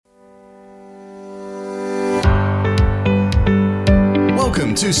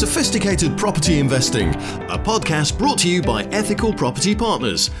to Sophisticated Property Investing, a podcast brought to you by Ethical Property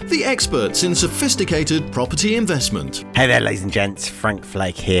Partners, the experts in sophisticated property investment. Hey there, ladies and gents. Frank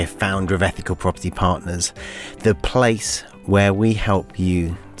Flake here, founder of Ethical Property Partners, the place where we help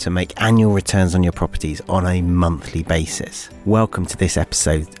you to make annual returns on your properties on a monthly basis. Welcome to this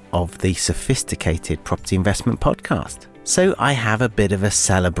episode of the Sophisticated Property Investment Podcast. So I have a bit of a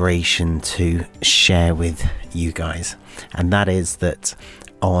celebration to share with you guys, and that is that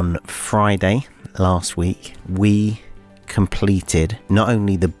on Friday last week, we completed not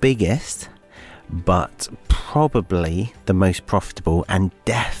only the biggest, but probably the most profitable and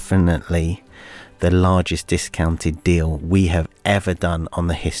definitely the largest discounted deal we have ever done on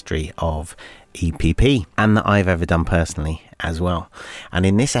the history of EPP, and that I've ever done personally as well. And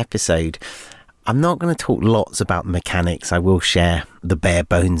in this episode, I'm not going to talk lots about mechanics. I will share the bare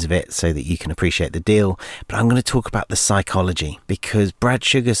bones of it so that you can appreciate the deal. But I'm going to talk about the psychology, because Brad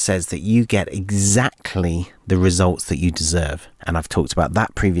Sugar says that you get exactly the results that you deserve. And I've talked about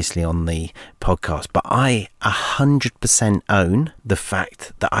that previously on the podcast. But I 100% own the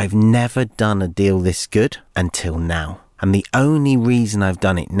fact that I've never done a deal this good until now. And the only reason I've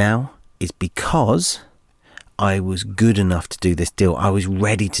done it now is because I was good enough to do this deal. I was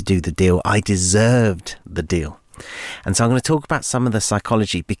ready to do the deal. I deserved the deal. And so I'm going to talk about some of the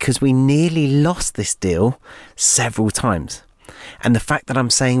psychology, because we nearly lost this deal several times. And the fact that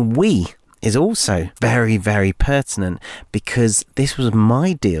I'm saying we is also very, very pertinent, because this was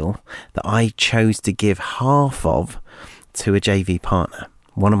my deal that I chose to give half of to a JV partner.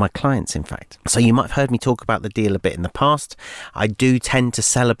 One of my clients, in fact. So you might have heard me talk about the deal a bit in the past. I do tend to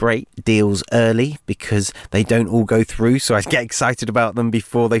celebrate deals early because they don't all go through. So I get excited about them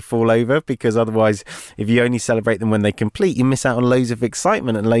before they fall over, because otherwise, if you only celebrate them when they complete, you miss out on loads of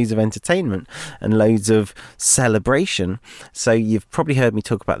excitement and loads of entertainment and loads of celebration. So you've probably heard me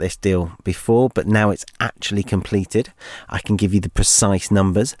talk about this deal before, but now it's actually completed. I can give you the precise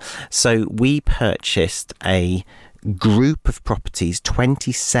numbers. So we purchased a group of properties,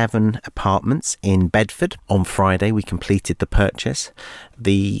 27 apartments in Bedford. On Friday, we completed the purchase.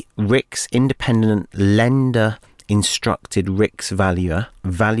 The RICS independent lender instructed RICS valuer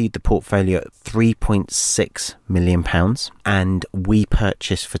valued the portfolio at £3.6 million, and we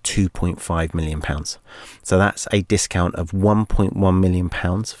purchased for £2.5 million. So that's a discount of £1.1 million.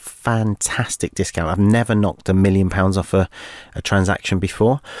 Fantastic discount. I've never knocked £1 million off a transaction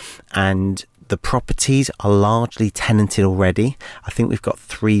before, and the properties are largely tenanted already. I think we've got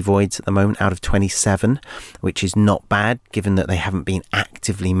 3 voids at the moment out of 27, which is not bad given that they haven't been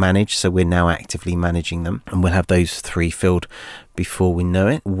actively managed. So we're now actively managing them, and we'll have those 3 filled before we know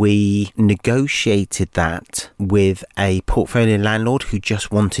it. We negotiated that with a portfolio landlord who just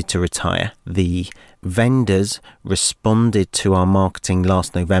wanted to retire. The vendors responded to our marketing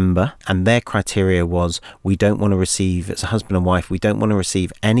last November, and their criteria was, we don't want to receive, as a husband and wife, we don't want to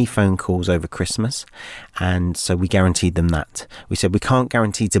receive any phone calls over Christmas. And so we guaranteed them that. We said, we can't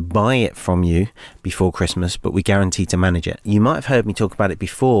guarantee to buy it from you before Christmas, but we guarantee to manage it. You might have heard me talk about it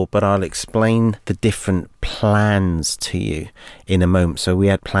before, but I'll explain the different plans to you in a moment. So we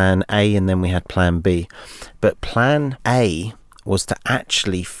had plan A and then we had plan B. But plan A was to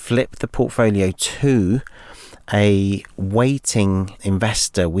actually flip the portfolio to a waiting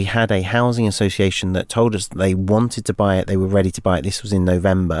investor. We had a housing association that told us that they wanted to buy it, they were ready to buy it. This was in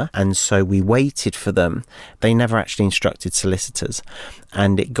November, and so we waited for them. They never actually instructed solicitors,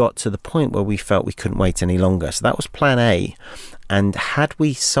 and it got to the point where we felt we couldn't wait any longer. So that was plan A. And had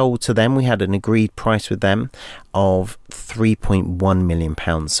we sold to them, we had an agreed price with them of £3.1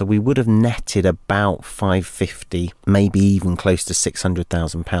 million. So we would have netted about 550, maybe even close to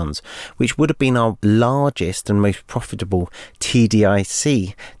 £600,000, which would have been our largest and most profitable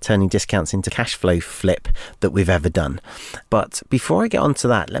TDIC, turning discounts into cash flow flip, that we've ever done. But before I get onto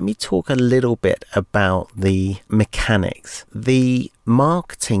that, let me talk a little bit about the mechanics. The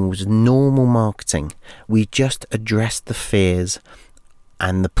marketing was normal marketing. We just addressed the fears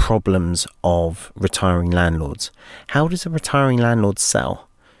and the problems of retiring landlords. How does a retiring landlord sell?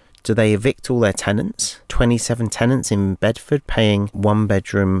 Do they evict all their tenants? 27 tenants in Bedford paying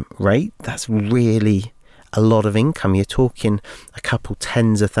 1-bedroom rate? That's really a lot of income. You're talking a couple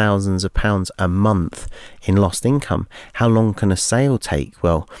tens of thousands of pounds a month in lost income. How long can a sale take?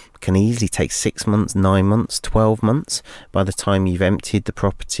 Well, it can easily take 6 months, 9 months, 12 months by the time you've emptied the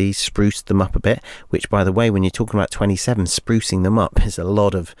property, spruced them up a bit, which, by the way, when you're talking about 27, sprucing them up is a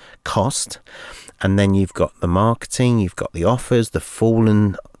lot of cost. And then you've got the marketing, you've got the offers, the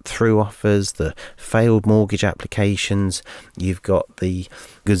fallen cut-through offers, the failed mortgage applications, you've got the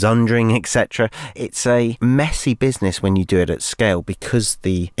gesundering, etc. It's a messy business when you do it at scale because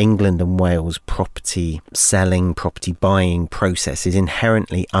the England and Wales property selling, property buying process is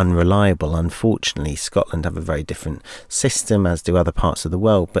inherently unreliable. Unfortunately, Scotland have a very different system, as do other parts of the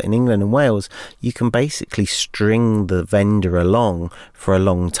world. But in England and Wales, you can basically string the vendor along for a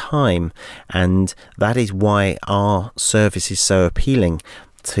long time. And that is why our service is so appealing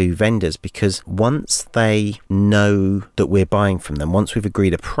to vendors, because once they know that we're buying from them, once we've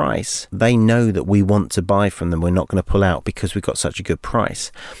agreed a price, they know that we want to buy from them. We're not going to pull out because we've got such a good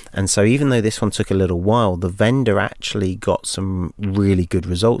price. And so even though this one took a little while, the vendor actually got some really good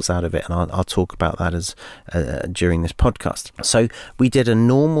results out of it, and I'll talk about that as during this podcast. So we did a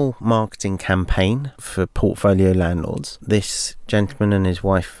normal marketing campaign for portfolio landlords. This gentleman and his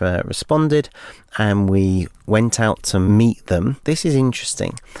wife responded, and we went out to meet them. This is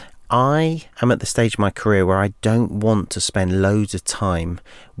interesting. I am at the stage of my career where I don't want to spend loads of time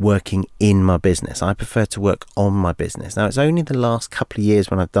working in my business. I prefer to work on my business. Now, it's only the last couple of years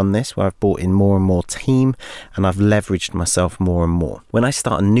when I've done this where I've brought in more and more team and I've leveraged myself more and more. When I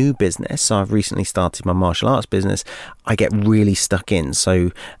start a new business, so I've recently started my martial arts business, I get really stuck in.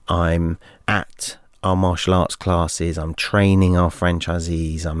 So I'm at our martial arts classes, I'm training our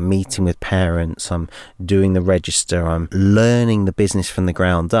franchisees, I'm meeting with parents, I'm doing the register, I'm learning the business from the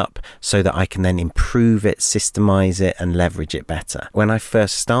ground up so that I can then improve it, systemize it and leverage it better. When I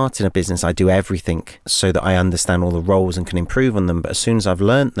first start in a business, I do everything so that I understand all the roles and can improve on them, but as soon as I've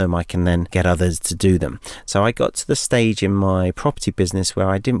learnt them, I can then get others to do them. So I got to the stage in my property business where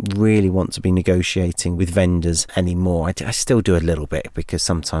I didn't really want to be negotiating with vendors anymore. I still do a little bit because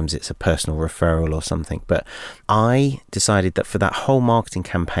sometimes it's a personal referral or something, but I decided that for that whole marketing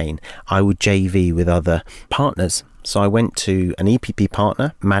campaign I would JV with other partners. So I went to an EPP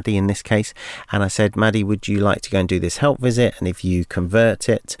partner, Maddie in this case, and I said, Maddie, would you like to go and do this help visit? And if you convert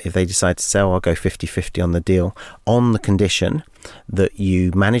it, if they decide to sell, I'll go 50-50 on the deal, on the condition that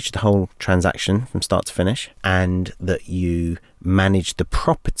you manage the whole transaction from start to finish and that you manage the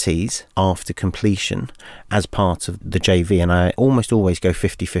properties after completion as part of the JV. And I almost always go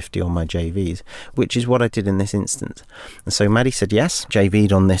 50-50 on my JVs, which is what I did in this instance. And so Maddie said yes,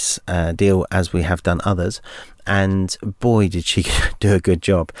 JV'd on this deal as we have done others. And boy, did she do a good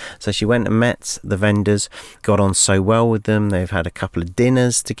job. So she went and met the vendors, got on so well with them. They've had a couple of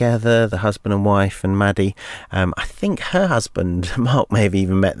dinners together, the husband and wife and Maddie. I think her husband, Mark, may have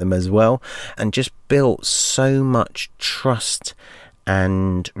even met them as well, and just built so much trust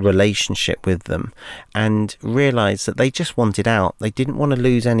and relationship with them, and realised that they just wanted out. They didn't want to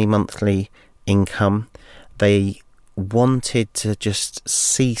lose any monthly income. They wanted to just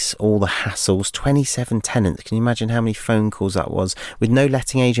cease all the hassles. 27 tenants, can you imagine how many phone calls that was, with no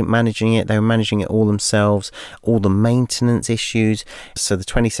letting agent managing it? They were managing it all themselves, all the maintenance issues. So the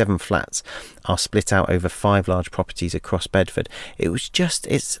 27 flats are split out over 5 large properties across Bedford. It was just,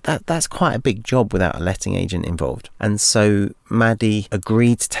 that's quite a big job without a letting agent involved. And so Maddie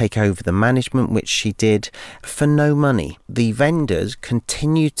agreed to take over the management, which she did for no money. The vendors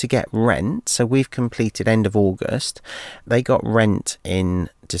continued to get rent, so we've completed end of August. They got rent in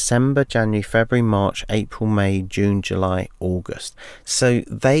December, January, February, March, April, May, June, July, August. So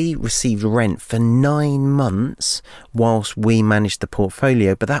they received rent for 9 months whilst we managed the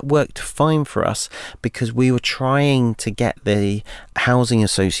portfolio. But that worked fine for us because we were trying to get the housing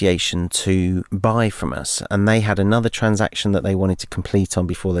association to buy from us, and they had another transaction that they wanted to complete on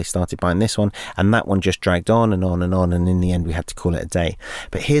before they started buying this one, and that one just dragged on and on and on, and in the end we had to call it a day.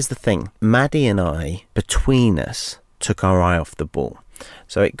 But here's the thing, Maddie and I, between us, took our eye off the ball.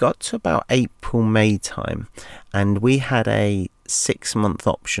 So it got to about April, May time, and we had a 6-month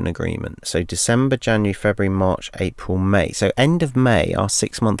option agreement. So December, January, February, March, April, May. So end of May, our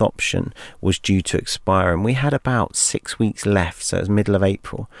 6-month option was due to expire, and we had about 6 weeks left. So it was middle of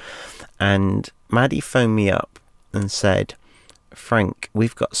April. And Maddie phoned me up and said, Frank,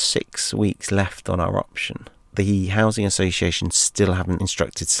 we've got 6 weeks left on our option. The housing association still haven't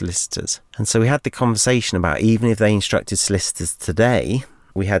instructed solicitors. And so we had the conversation about, even if they instructed solicitors today,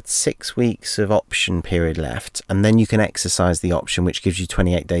 we had 6 weeks of option period left, and then you can exercise the option, which gives you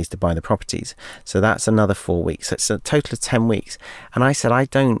 28 days to buy the properties. So that's another 4 weeks. So it's a total of 10 weeks. And I said, I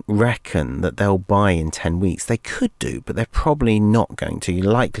don't reckon that they'll buy in 10 weeks. They could do, but they're probably not going to. The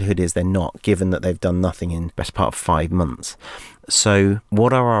likelihood is they're not, given that they've done nothing in the best part of 5 months. So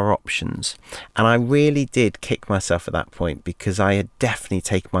what are our options? And I really did kick myself at that point because I had definitely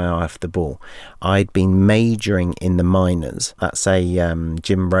taken my eye off the ball. I'd been majoring in the minors. That's a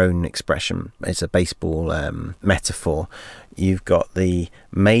Jim Rohn expression. It's a baseball metaphor. you've got the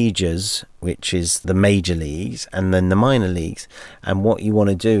majors, which is the major leagues, and then the minor leagues. And what you want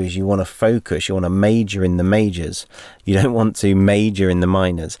to do is you want to focus, you want to major in the majors. You don't want to major in the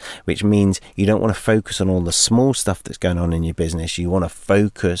minors, which means you don't want to focus on all the small stuff that's going on in your business. You want to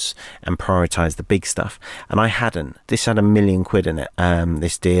focus and prioritize the big stuff. And I hadn't. This had £1 million in it,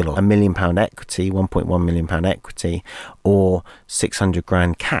 this deal, or £1 million equity, £1.1 million equity, or 600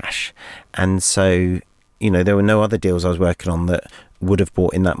 grand cash. And so, there were no other deals I was working on that would have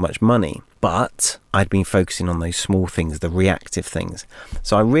brought in that much money, but I'd been focusing on those small things, the reactive things.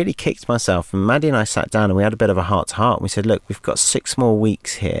 So I really kicked myself, and Maddie and I sat down and we had a bit of a heart to heart, and we said, look, we've got 6 more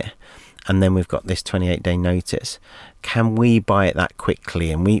weeks here, and then we've got this 28-day notice. Can we buy it that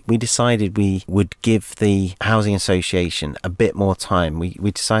quickly? And we decided we would give the Housing Association a bit more time.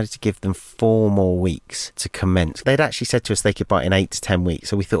 We decided to give them 4 more weeks to commence. They'd actually said to us they could buy it in 8 to 10 weeks,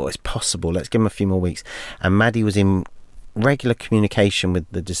 so we thought, it's possible, let's give them a few more weeks. And Maddie was in regular communication with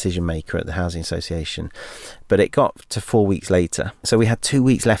the decision maker at the Housing Association, but it got to 4 weeks later. So we had 2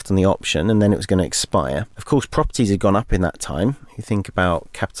 weeks left on the option, and then it was going to expire. Of course, properties had gone up in that time. You think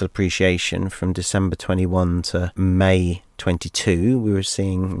about capital appreciation from December 21 to May 22, we were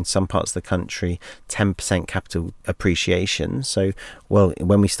seeing in some parts of the country 10% capital appreciation. So, well,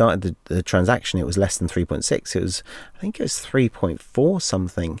 when we started the transaction, it was less than 3.6. I think it was 3.4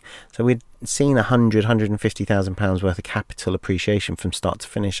 something. So we'd seen £150,000 worth of capital appreciation from start to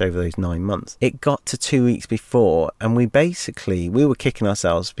finish over those 9 months. It got to 2 weeks before, and we were kicking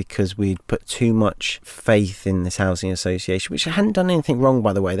ourselves because we'd put too much faith in this Housing Association, which hadn't done anything wrong,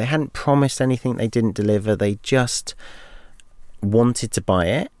 by the way. They hadn't promised anything they didn't deliver. They just wanted to buy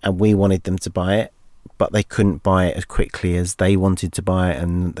it, and we wanted them to buy it, but they couldn't buy it as quickly as they wanted to buy it,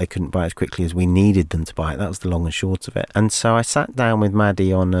 and they couldn't buy it as quickly as we needed them to buy it. That was the long and short of it. And so I sat down with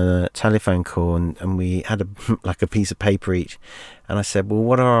Maddie on a telephone call, and we had a piece of paper each, and I said, well,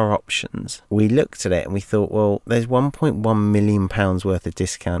 what are our options? We looked at it and we thought, well, there's £1.1 million worth of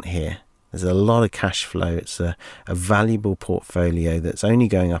discount here. There's a lot of cash flow. It's a valuable portfolio that's only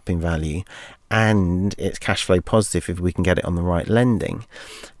going up in value, and it's cash flow positive if we can get it on the right lending.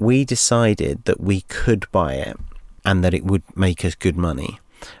 We decided that we could buy it and that it would make us good money,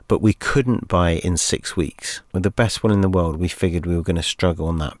 but we couldn't buy it in 6 weeks. With the best will in the world, we figured we were going to struggle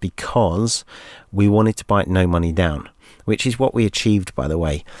on that because we wanted to buy it no money down, which is what we achieved, by the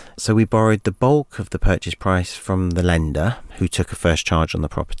way. So we borrowed the bulk of the purchase price from the lender, who took a first charge on the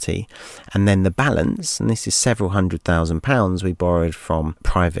property, and then the balance, and this is several £100,000, we borrowed from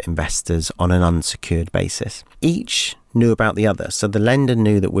private investors on an unsecured basis. Each knew about the other. So the lender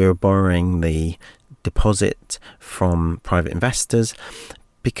knew that we were borrowing the deposit from private investors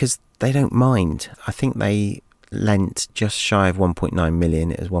because they don't mind. I think they lent just shy of 1.9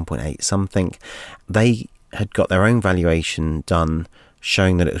 million. It was 1.8 something. They had got their own valuation done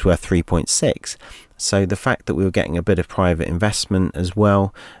showing that it was worth 3.6. So the fact that we were getting a bit of private investment as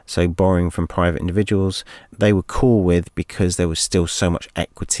well, so borrowing from private individuals, they were cool with because there was still so much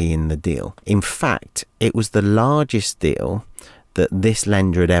equity in the deal. In fact, it was the largest deal that this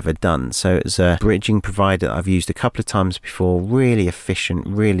lender had ever done. So it's a bridging provider that I've used a couple of times before, really efficient,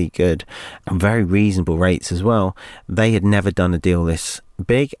 really good, and very reasonable rates as well. They had never done a deal this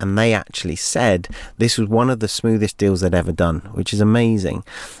big, and they actually said this was one of the smoothest deals they'd ever done, which is amazing.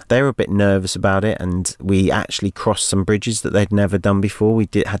 They were a bit nervous about it, and we actually crossed some bridges that they'd never done before. We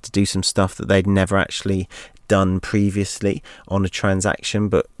had to do some stuff that they'd never actually done previously on a transaction,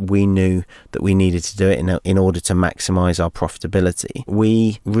 but we knew that we needed to do it in order to maximize our profitability.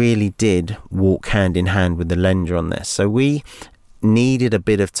 We really did walk hand in hand with the lender on this. So we needed a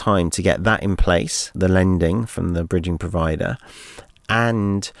bit of time to get that in place, the lending from the bridging provider,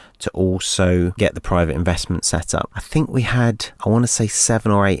 and to also get the private investment set up. I think we had, I want to say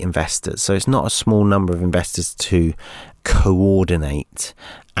 7 or 8 investors. So it's not a small number of investors to coordinate.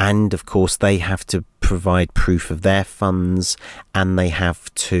 And of course, they have to provide proof of their funds, and they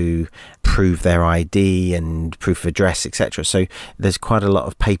have to prove their ID and proof of address, etc. So there's quite a lot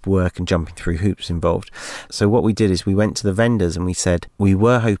of paperwork and jumping through hoops involved. So what we did is we went to the vendors and we said, we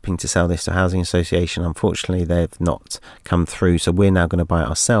were hoping to sell this to Housing Association. Unfortunately, they've not come through. So we're now going to buy it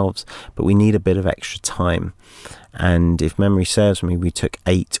ourselves, but we need a bit of extra time. And if memory serves me, we took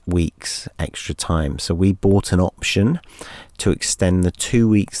 8 weeks extra time. So we bought an option to extend the 2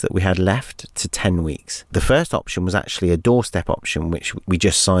 weeks that we had left to 10 weeks. The first option was actually a doorstep option, which we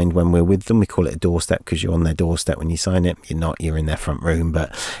just signed when we're with them. We call it a doorstep because you're on their doorstep when you sign it. You're in their front room,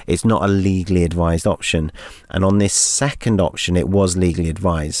 but it's not a legally advised option. And on this second option, it was legally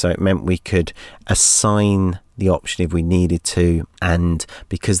advised. So it meant we could assign the option if we needed to, and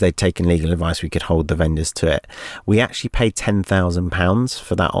because they'd taken legal advice, we could hold the vendors to it. We actually paid £10,000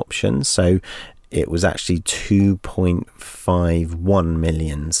 for that option, so it was actually 2.51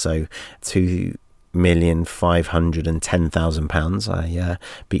 million, so £2,510,000.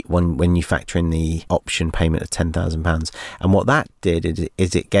 When you factor in the option payment of £10,000. And what that did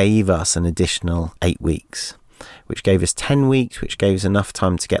is it gave us an additional 8 weeks, which gave us 10 weeks, which gave us enough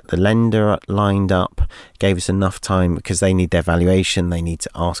time to get the lender lined up, gave us enough time because they need their valuation, they need to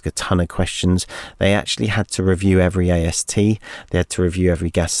ask a ton of questions. They actually had to review every AST, they had to review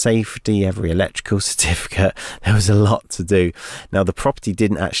every gas safety, every electrical certificate. There was a lot to do. Now, the property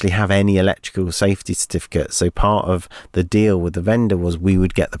didn't actually have any electrical safety certificate, so part of the deal with the vendor was we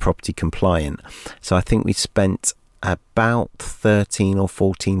would get the property compliant. So I think we spent about £13,000 or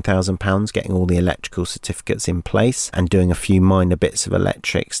 £14,000 getting all the electrical certificates in place and doing a few minor bits of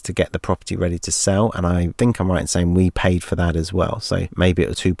electrics to get the property ready to sell. And I think I'm right in saying we paid for that as well, so maybe it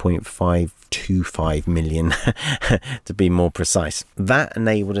was 2.525 million to be more precise. That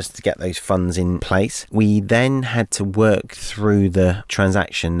enabled us to get those funds in place. We then had to work through the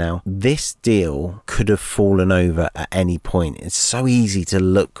transaction. Now, this deal could have fallen over at any point. It's so easy to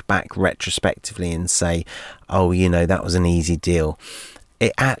look back retrospectively and say, oh, that was an easy deal.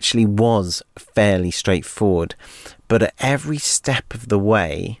 It actually was fairly straightforward, but at every step of the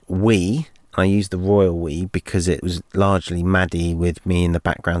way, I use the royal we because it was largely Maddie with me in the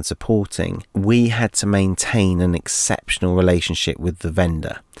background supporting, we had to maintain an exceptional relationship with the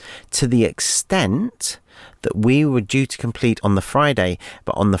vendor, to the extent that we were due to complete on the Friday,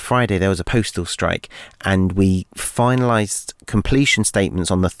 but on the Friday there was a postal strike and we finalised completion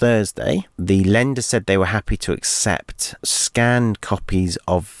statements on the Thursday. The lender said they were happy to accept scanned copies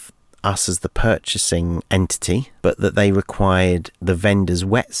of us as the purchasing entity, but that they required the vendor's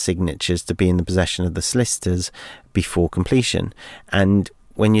wet signatures to be in the possession of the solicitors before completion. And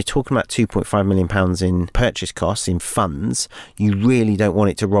when you're talking about £2.5 million in purchase costs, in funds, you really don't want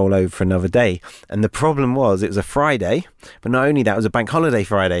it to roll over for another day. And the problem was it was a Friday, but not only that, it was a bank holiday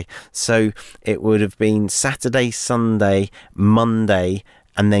Friday. So it would have been Saturday, Sunday, Monday,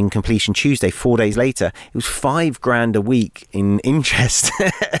 and then completion Tuesday, 4 days later. It was £5,000 a week in interest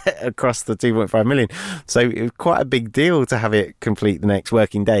across the 2.5 million. So it was quite a big deal to have it complete the next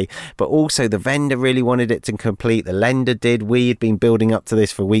working day. But also the vendor really wanted it to complete. The lender did. We had been building up to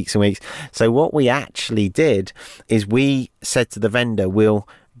this for weeks and weeks. So what we actually did is we said to the vendor, we'll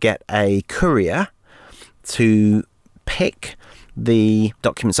get a courier to pick the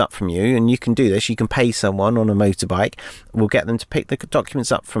documents up from you, and you can do this. You can pay someone on a motorbike. We'll get them to pick the documents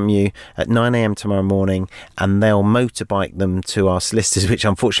up from you at 9 a.m. tomorrow morning, and they'll motorbike them to our solicitors, which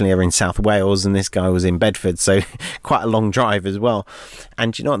unfortunately are in South Wales, and this guy was in Bedford, so quite a long drive as well.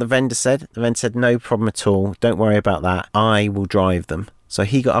 And do you know what the vendor said? The vendor said, no problem at all, don't worry about that, I will drive them. So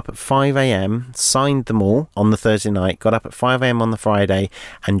he got up at 5 a.m, signed them all on the Thursday night, got up at 5 a.m. on the Friday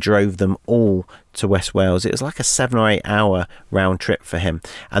and drove them all to West Wales. It was like a 7 or 8 hour round trip for him.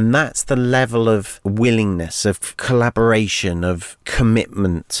 And that's the level of willingness, of collaboration, of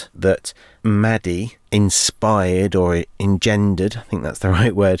commitment that Maddie inspired or engendered, I think that's the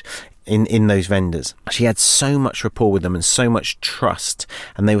right word, in those vendors. She had so much rapport with them and so much trust,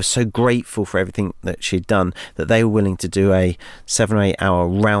 and they were so grateful for everything that she'd done that they were willing to do a 7 or 8 hour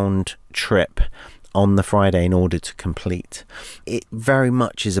round trip on the Friday in order to complete. It very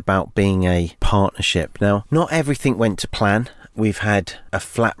much is about being a partnership. Now, not everything went to plan. We've had a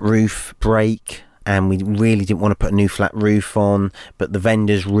flat roof break, and we really didn't want to put a new flat roof on, but the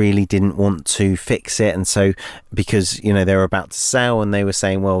vendors really didn't want to fix it. And so, because they were about to sell and they were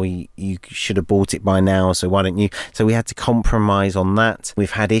saying, well, you should have bought it by now, so why don't you? So we had to compromise on that. We've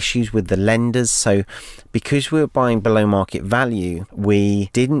had issues with the lenders. So because we were buying below market value,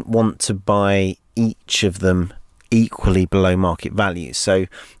 we didn't want to buy each of them equally below market value. So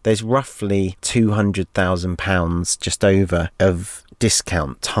there's roughly £200,000 just over of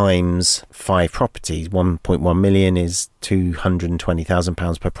discount times 5 properties. 1.1 million is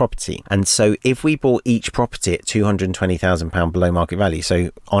 £220,000 per property. And so if we bought each property at £220,000 below market value, so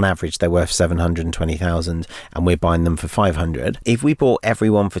on average they're worth 720,000 and we're buying them for 500. If we bought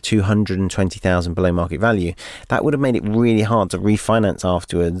everyone for 220,000 below market value, that would have made it really hard to refinance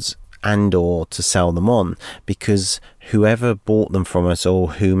afterwards and or to sell them on, because whoever bought them from us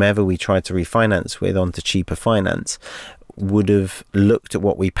or whomever we tried to refinance with onto cheaper finance would have looked at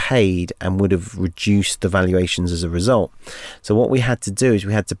what we paid and would have reduced the valuations as a result. So what we had to do is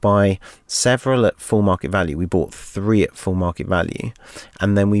we had to buy several at full market value. We bought 3 at full market value,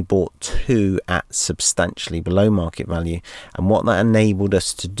 and then we bought 2 at substantially below market value. And what that enabled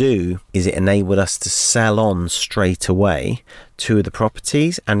us to do is it enabled us to sell on straight away 2 of the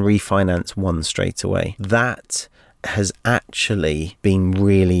properties and refinance 1 straight away. That has actually been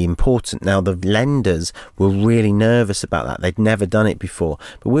really important. Now, the lenders were really nervous about that. They'd never done it before,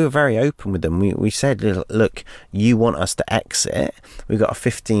 but we were very open with them. We said, look, you want us to exit. We've got a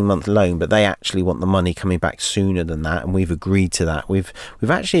 15-month loan, but they actually want the money coming back sooner than that, and we've agreed to that. We've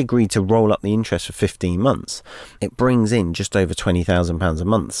actually agreed to roll up the interest for 15 months. It brings in just over £20,000 a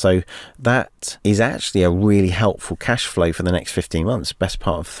month. So that is actually a really helpful cash flow for the next 15 months, best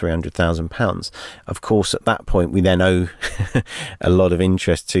part of £300,000. Of course, at that point, we then owe a lot of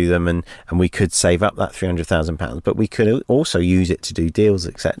interest to them, and we could save up that £300,000, but we could also use it to do deals,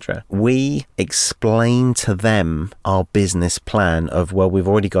 etc. We explained to them our business plan of, well, we've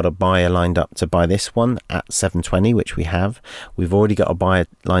already got a buyer lined up to buy this one at 720, which we have. We've already got a buyer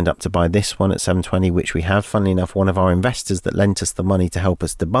lined up to buy this one at 720, which we have. Funnily enough, one of our investors that lent us the money to help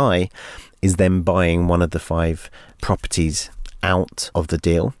us to buy is then buying one of the 5 properties out of the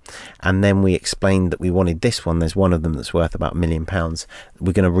deal. And then we explained that we wanted this one. There's one of them that's worth about £1 million.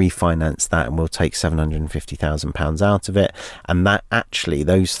 We're going to refinance that, and we'll take £750,000 out of it, and that actually,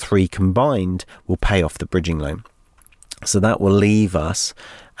 those 3 combined will pay off the bridging loan. So that will leave us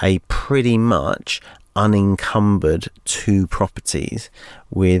a pretty much unencumbered 2 properties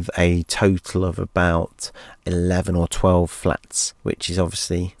with a total of about 11 or 12 flats, which is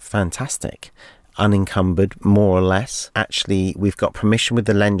obviously fantastic. Unencumbered, more or less. Actually, we've got permission with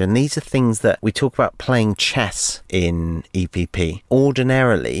the lender, and these are things that we talk about playing chess in EPP.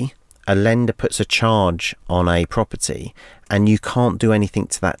 Ordinarily, a lender puts a charge on a property and you can't do anything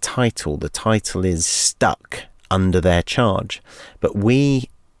to that title. The title is stuck under their charge. But we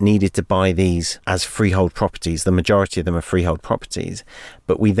needed to buy these as freehold properties. The majority of them are freehold properties,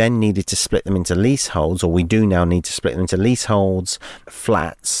 but we then needed to split them into leaseholds, or we do now need to split them into leaseholds,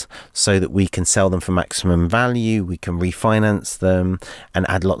 flats, so that we can sell them for maximum value, we can refinance them and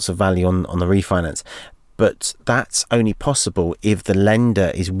add lots of value on the refinance. But that's only possible if the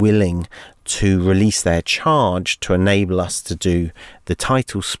lender is willing to release their charge to enable us to do the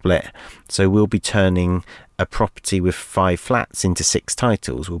title split. So we'll be turning a property with 5 flats into 6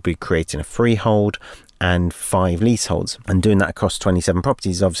 titles. We'll be creating a freehold and 5 leaseholds, and doing that across 27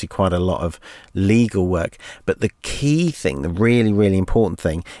 properties is obviously quite a lot of legal work. But the key thing, the really, really important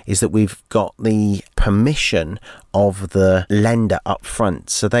thing, is that we've got the permission of the lender up front.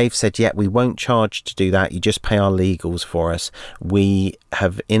 So they've said, yeah, we won't charge to do that, you just pay our legals for us. We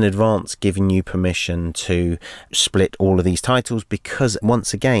have in advance given you permission to split all of these titles, because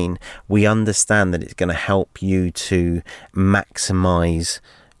once again, we understand that it's going to help you to maximize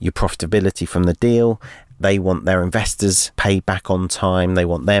your profitability from the deal. They want their investors paid back on time. They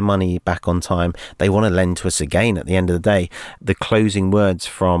want their money back on time. They want to lend to us again at the end of the day. The closing words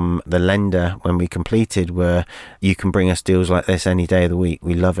from the lender when we completed were, you can bring us deals like this any day of the week.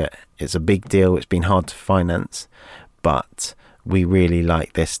 We love it. It's a big deal. It's been hard to finance, but we really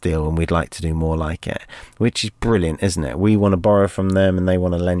like this deal and we'd like to do more like it, which is brilliant, isn't it? We want to borrow from them and they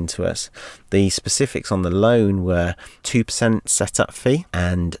want to lend to us. The specifics on the loan were 2% setup fee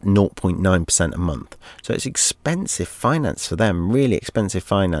and 0.9% a month. So it's expensive finance for them, really expensive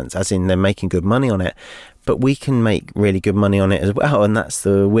finance, as in they're making good money on it, but we can make really good money on it as well, and that's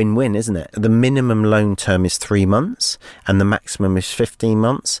the win-win, isn't it? The minimum loan term is 3 months and the maximum is 15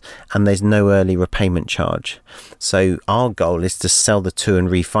 months, and there's no early repayment charge. So our goal is to sell the 2 and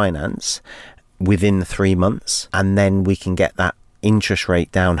refinance within the 3 months, and then we can get that interest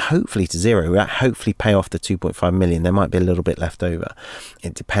rate down, hopefully to 0. We'll hopefully pay off the 2.5 million. There might be a little bit left over.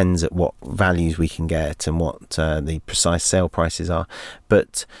 It depends at what values we can get and what the precise sale prices are.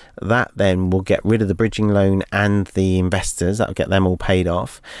 But that then will get rid of the bridging loan and the investors. That'll get them all paid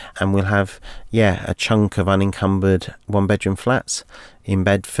off, and we'll have a chunk of unencumbered 1-bedroom flats in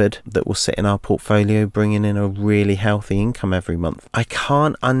Bedford that will sit in our portfolio, bringing in a really healthy income every month. I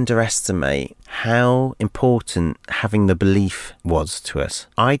can't underestimate how important having the belief was to us.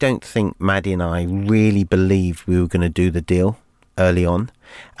 I don't think Maddie and I really believed we were going to do the deal early on,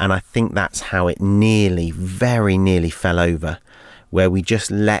 and I think that's how it very nearly fell over, where we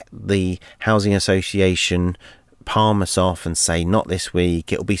just let the housing association palm us off and say, not this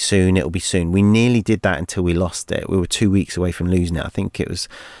week, it'll be soon. We nearly did that until we lost it. We were 2 weeks away from losing it. I think it was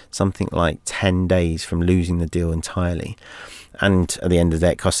something like 10 days from losing the deal entirely. And at the end of the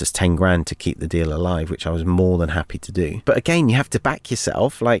day, it cost us 10 grand to keep the deal alive, which I was more than happy to do. But again, you have to back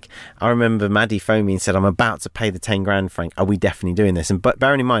yourself. Like, I remember Maddie phoned me and said, I'm about to pay the 10 grand, Frank. Are we definitely doing this? But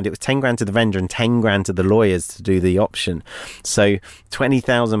bearing in mind, it was 10 grand to the vendor and 10 grand to the lawyers to do the option. So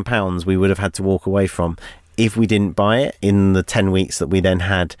 £20,000 we would have had to walk away from if we didn't buy it in the 10 weeks that we then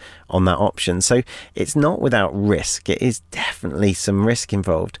had on that option. So it's not without risk. It is definitely some risk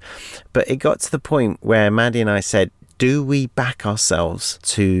involved. But it got to the point where Maddie and I said, do we back ourselves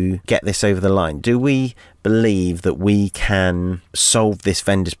to get this over the line? Do we believe that we can solve this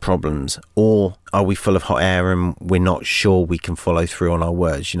vendor's problems, or are we full of hot air and we're not sure we can follow through on our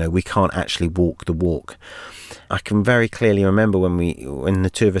words? We can't actually walk the walk. I can very clearly remember when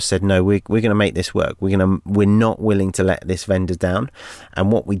the two of us said, no, we're going to make this work. We're not willing to let this vendor down.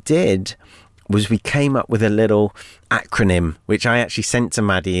 And what we did was we came up with a little acronym, which I actually sent to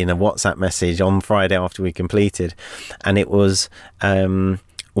Maddie in a WhatsApp message on Friday after we completed. And it was WHAM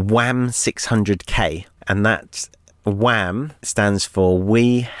 600K. And that WHAM stands for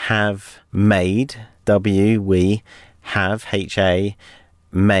We Have Made, we have, HA,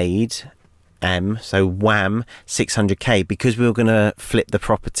 made, M, so WHAM 600K, because we were going to flip the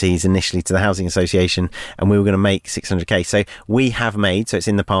properties initially to the Housing Association and we were going to make 600K. So we have made, so it's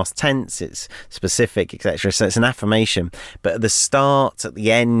in the past tense, it's specific, etc. So it's an affirmation. But at the start, at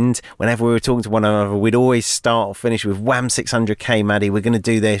the end, whenever we were talking to one another, we'd always start or finish with WHAM 600K, Maddie, we're going to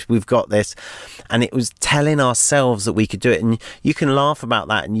do this, we've got this. And it was telling ourselves that we could do it. And you can laugh about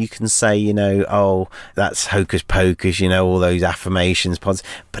that and you can say, oh, that's hocus pocus, all those affirmations pods.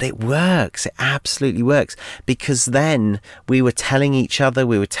 But it works. It absolutely works, because then we were telling each other,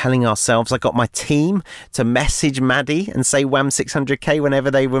 we were telling ourselves. I got my team to message Maddie and say WHAM 600K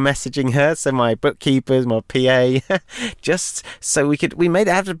whenever they were messaging her. So my bookkeepers, my PA, just so we made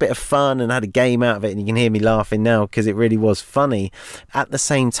it have a bit of fun and had a game out of it. And you can hear me laughing now because it really was funny. At the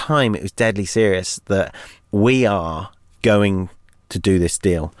same time, it was deadly serious that we are going to do this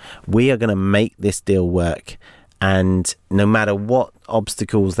deal. We are going to make this deal work. And no matter what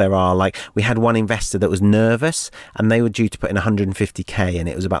obstacles there are, like we had one investor that was nervous and they were due to put in 150K and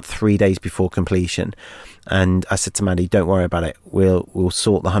it was about 3 days before completion. And I said to Maddie, don't worry about it. We'll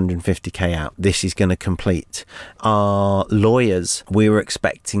sort the 150K out. This is going to complete. Our lawyers, we were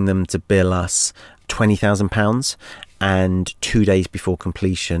expecting them to bill us £20,000. And 2 days before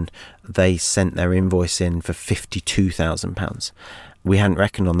completion, they sent their invoice in for £52,000. We hadn't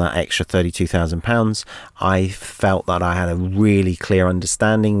reckoned on that extra £32,000. I felt that I had a really clear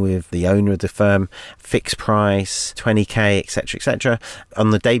understanding with the owner of the firm, fixed price, 20K, etc., etc. On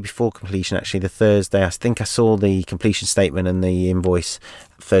the day before completion, actually, the Thursday, I think I saw the completion statement and the invoice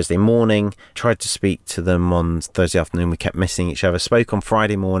Thursday morning, tried to speak to them on Thursday afternoon. We kept missing each other, spoke on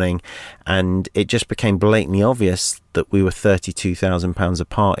Friday morning, and it just became blatantly obvious that we were £32,000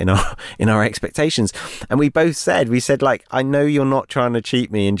 apart in our expectations. And we both said, like, I know you're not trying to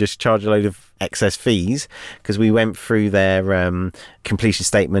cheat me and just charge a load of excess fees, because we went through their completion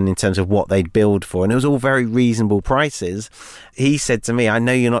statement in terms of what they'd billed for, and it was all very reasonable prices. He said to me, I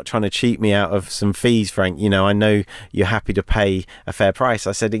know you're not trying to cheat me out of some fees, Frank. I know you're happy to pay a fair price.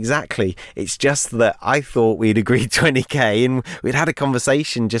 I said, exactly. It's just that I thought we'd agreed 20K, and we'd had a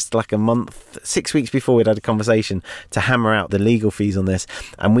conversation just like 6 weeks before. We'd had a conversation to hammer out the legal fees on this,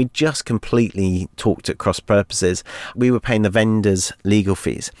 and we just completely talked at cross purposes. We were paying the vendors legal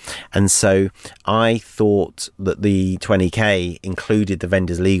fees, and so I thought that the 20K included the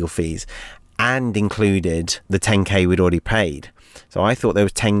vendors legal fees and included the 10K we'd already paid. So I thought there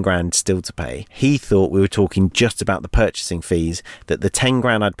was 10 grand still to pay. He thought we were talking just about the purchasing fees, that the 10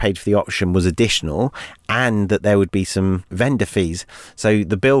 grand I'd paid for the option was additional, and that there would be some vendor fees. So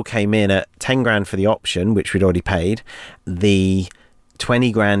the bill came in at 10 grand for the option, which we'd already paid, the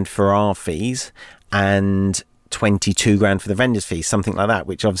 20 grand for our fees, and 22 grand for the vendor's fees, something like that,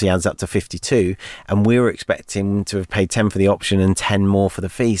 which obviously adds up to 52. And we were expecting to have paid 10 for the option and 10 more for the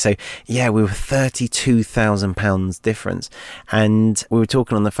fee. So yeah, we were £32,000 difference. And we were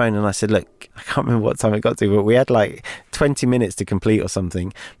talking on the phone and I said, look, I can't remember what time it got to, but we had like 20 minutes to complete or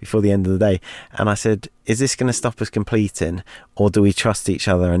something before the end of the day. And I said, is this going to stop us completing, or do we trust each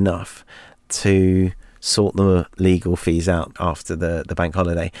other enough to sort the legal fees out after the bank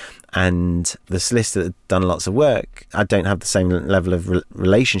holiday? And the solicitor had done lots of work. I don't have the same level of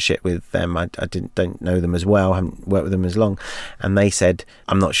relationship with them. I don't know them as well, haven't worked with them as long. And they said,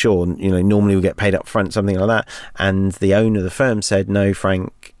 I'm not sure, normally we get paid up front, something like that. And the owner of the firm said, no,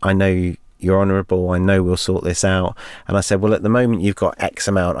 Frank, I know you're honourable, I know we'll sort this out. And I said, well, at the moment you've got X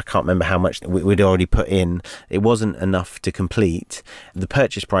amount, I can't remember how much we'd already put in. It wasn't enough to complete. The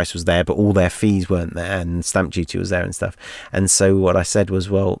purchase price was there, but all their fees weren't there, and stamp duty was there and stuff. And so what I said was,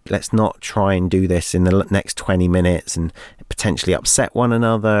 well, let's not try and do this in the next 20 minutes and potentially upset one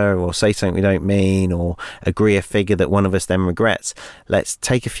another, or say something we don't mean, or agree a figure that one of us then regrets. Let's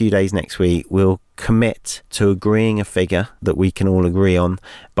take a few days next week. We'll commit to agreeing a figure that we can all agree on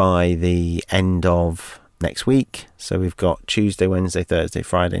by the end of next week. So we've got Tuesday, Wednesday, Thursday,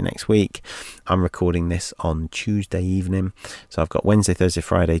 Friday next week. I'm recording this on Tuesday evening, so I've got Wednesday, Thursday,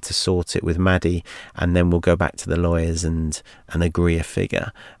 Friday to sort it with Maddie, and then we'll go back to the lawyers and agree a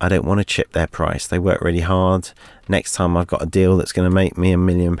figure. I don't want to chip their price. They work really hard. Next time I've got a deal that's going to make me £1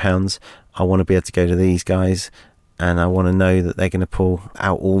 million, I want to be able to go to these guys, and I want to know that they're going to pull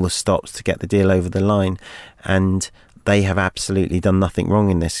out all the stops to get the deal over the line. And they have absolutely done nothing wrong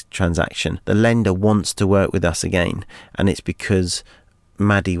in this transaction. The lender wants to work with us again, and it's because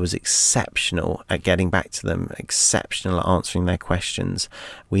Maddie was exceptional at getting back to them, exceptional at answering their questions.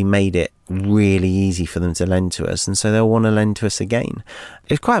 We made it really easy for them to lend to us, and so they'll want to lend to us again.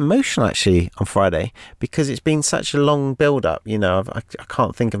 It's quite emotional actually on Friday, because it's been such a long build up. You know, I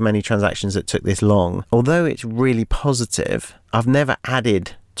can't think of many transactions that took this long. Although it's really positive, I've never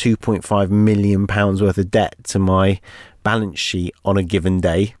added £2.5 million worth of debt to my balance sheet on a given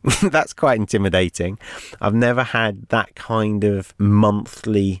day. That's quite intimidating. I've never had that kind of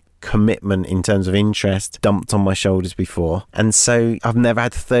monthly commitment in terms of interest dumped on my shoulders before, and so I've never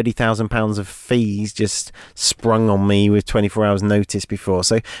had £30,000 of fees just sprung on me with 24 hours notice before.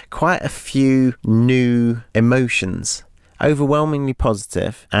 So quite a few new emotions. Overwhelmingly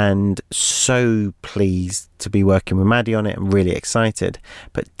positive, and so pleased to be working with Maddie on it. I'm really excited,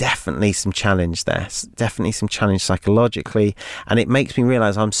 but definitely some challenge there, definitely some challenge psychologically, and it makes me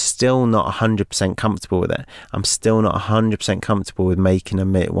realise I'm still not 100% comfortable with it. I'm still not 100% comfortable with making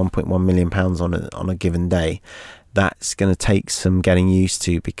 £1.1 million on a given day. That's going to take some getting used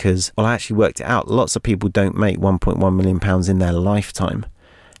to, because, well, I actually worked it out. Lots of people don't make £1.1 million in their lifetime.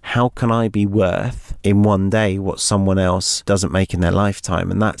 How can I be worth in one day what someone else doesn't make in their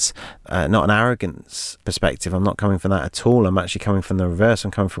lifetime? And that's not an arrogance perspective. I'm not coming from that at all. I'm actually coming from the reverse. I'm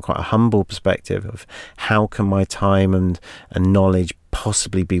coming from quite a humble perspective of how can my time and knowledge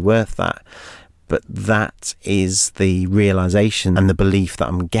possibly be worth that? But that is the realization and the belief that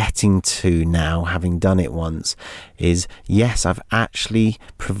I'm getting to now, having done it once, is yes, I've actually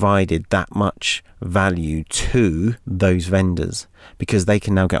provided that much value to those vendors, because they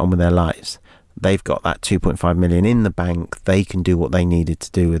can now get on with their lives. They've got that 2.5 million in the bank. They can do what they needed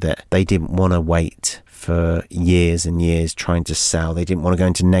to do with it. They didn't want to wait for years and years trying to sell. They didn't want to go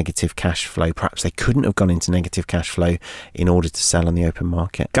into negative cash flow. Perhaps they couldn't have gone into negative cash flow in order to sell on the open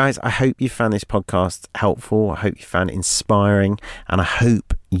market. Guys, I hope you found this podcast helpful. I hope you found it inspiring, and I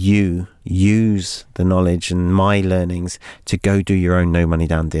hope you use the knowledge and my learnings to go do your own no money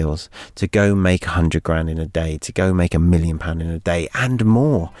down deals, to go make 100 grand in a day, to go make £1 million in a day and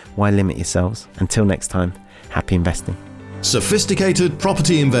more. Why limit yourselves? Until next time, happy investing. Sophisticated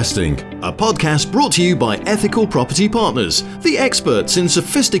Property Investing, a podcast brought to you by Ethical Property Partners, the experts in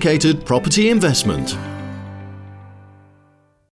sophisticated property investment.